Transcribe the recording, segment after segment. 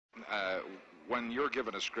Uh, when you're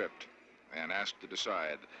given a script and asked to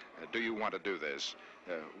decide, do you want to do this?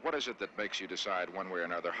 What is it that makes you decide one way or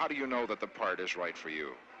another? How do you know that the part is right for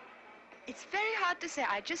you? It's very hard to say.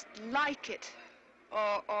 I just like it,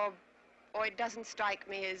 or it doesn't strike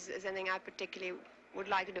me as anything I particularly would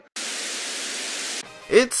like to do.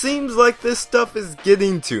 It seems like this stuff is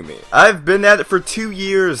getting to me. I've been at it for 2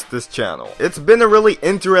 years, this channel. It's been a really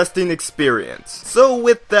interesting experience. So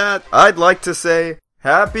with that, I'd like to say,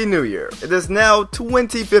 Happy New Year. It is now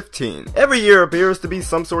 2015. Every year appears to be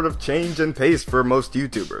some sort of change in pace for most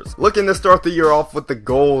YouTubers, looking to start the year off with the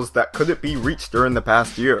goals that couldn't be reached during the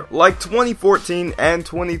past year. Like 2014 and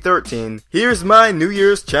 2013, here's my New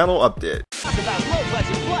Year's channel update. Talk about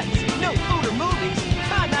low-budget flights, no food or movies,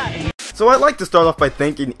 time out. So I'd like to start off by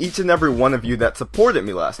thanking each and every one of you that supported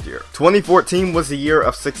me last year. 2014 was a year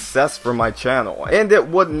of success for my channel, and it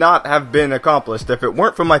would not have been accomplished if it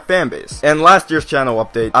weren't for my fanbase. In last year's channel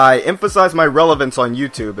update, I emphasized my relevance on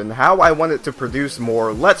YouTube and how I wanted to produce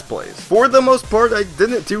more Let's Plays. For the most part, I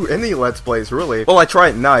didn't do any Let's Plays really. Well, I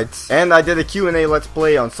tried nights, and I did a Q&A Let's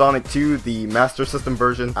Play on Sonic 2, the Master System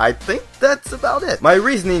version. I think that's about it. My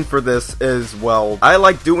reasoning for this is, well, I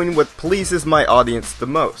like doing what pleases my audience the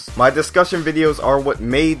most. My discussion videos are what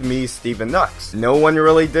made me Steven Nux. No one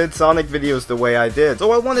really did Sonic videos the way I did,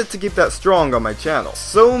 so I wanted to keep that strong on my channel.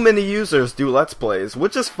 So many users do Let's Plays,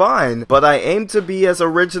 which is fine, but I aim to be as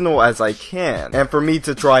original as I can. And for me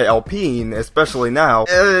to try LPing, especially now,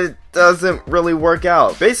 it doesn't really work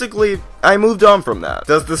out. Basically, I moved on from that.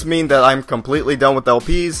 Does this mean that I'm completely done with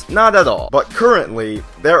LPs? Not at all. But currently,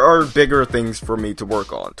 there are bigger things for me to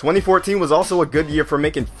work on. 2014 was also a good year for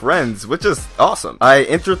making friends, which is awesome. I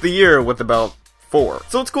entered the year with about 4.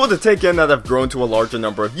 So it's cool to take in that I've grown to a larger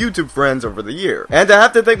number of YouTube friends over the year. And I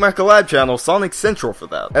have to thank my collab channel, Sonic Central, for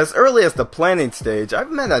that. As early as the planning stage,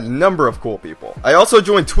 I've met a number of cool people. I also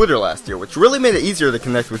joined Twitter last year, which really made it easier to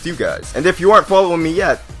connect with you guys. And if you aren't following me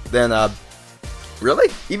yet, then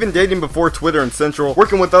really? Even dating before Twitter and Central,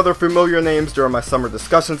 working with other familiar names during my summer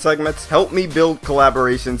discussion segments, helped me build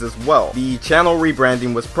collaborations as well. The channel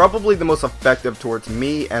rebranding was probably the most effective towards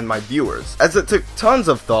me and my viewers, as it took tons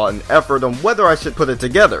of thought and effort on whether I should put it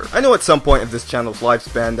together. I know at some point of this channel's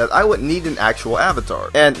lifespan that I would need an actual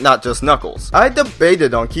avatar, and not just Knuckles. I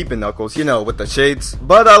debated on keeping Knuckles, you know, with the shades,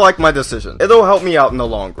 but I like my decision. It'll help me out in the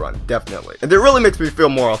long run, definitely. And it really makes me feel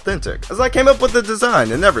more authentic, as I came up with the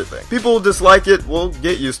design and everything. People who dislike it will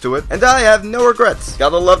get used to it, and I have no regrets.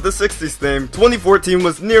 Gotta love the 60s theme. 2014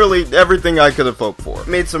 was nearly everything I could have hoped for.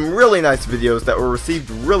 Made some really nice videos that were received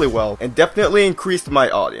really well, and definitely increased my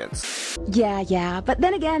audience. Yeah, but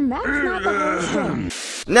then again, that's not the whole story.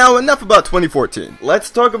 Now, enough about 2014.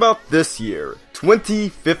 Let's talk about this year.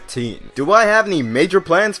 2015. Do I have any major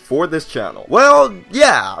plans for this channel? Well,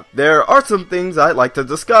 yeah, there are some things I'd like to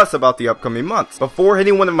discuss about the upcoming months. Before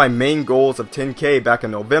hitting one of my main goals of 10K back in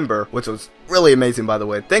November, which was really amazing by the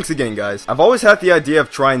way, thanks again guys, I've always had the idea of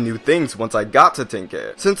trying new things once I got to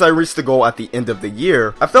 10K. Since I reached the goal at the end of the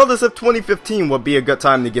year, I felt as if 2015 would be a good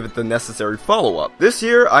time to give it the necessary follow-up. This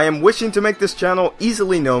year, I am wishing to make this channel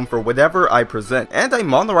easily known for whatever I present, and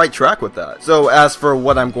I'm on the right track with that. So as for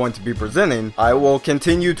what I'm going to be presenting, I will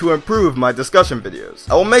continue to improve my discussion videos.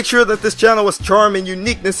 I will make sure that this channel is charm and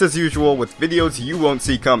uniqueness as usual with videos you won't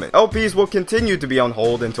see coming. LPs will continue to be on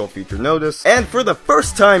hold until future notice, and for the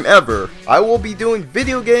first time ever, I will be doing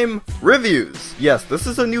video game reviews. Yes, this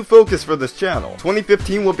is a new focus for this channel.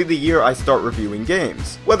 2015 will be the year I start reviewing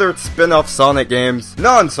games. Whether it's spin-off Sonic games,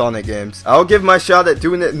 non-Sonic games, I'll give my shot at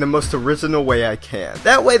doing it in the most original way I can.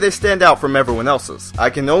 That way they stand out from everyone else's. I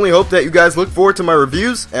can only hope that you guys look forward to my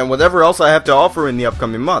reviews and whatever else I have to offer in the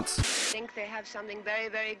upcoming months. I think they have something very,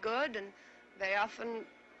 very good, and very often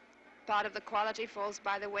part of the quality falls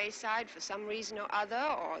by the wayside for some reason or other,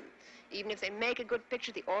 or even if they make a good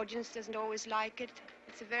picture, the audience doesn't always like it.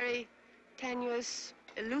 It's a very tenuous,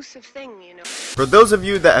 elusive thing, you know. For those of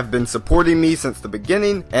you that have been supporting me since the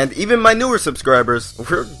beginning, and even my newer subscribers,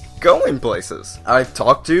 we're going places. I've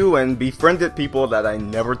talked to and befriended people that I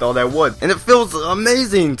never thought I would, and it feels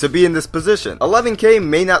amazing to be in this position. 11K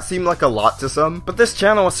may not seem like a lot to some, but this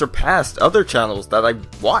channel has surpassed other channels that I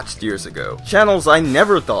watched years ago. Channels I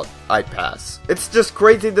never thought I'd pass. It's just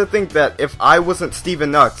crazy to think that if I wasn't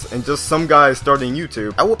Steven Nux and just some guy starting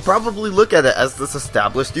YouTube, I would probably look at it as this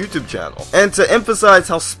established YouTube channel. And to emphasize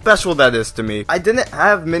how special that is to me, I didn't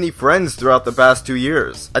have many friends throughout the past 2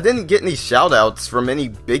 years. I didn't get any shoutouts from any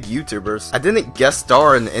big YouTubers. I didn't guest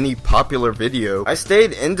star in any popular video. I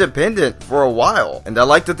stayed independent for a while, and I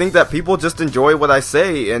like to think that people just enjoy what I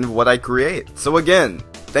say and what I create. So again,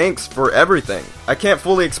 thanks for everything. I can't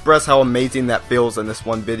fully express how amazing that feels in this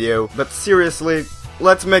one video, but seriously,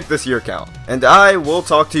 let's make this year count. And I will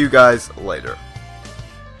talk to you guys later.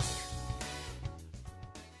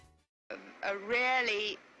 A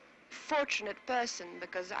really fortunate person,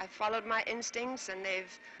 because I followed my instincts and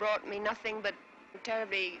they've brought me nothing but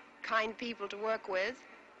terribly kind people to work with.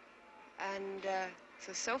 And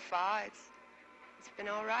so far it's been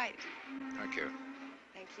all right. Thank you.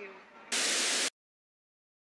 Thank you.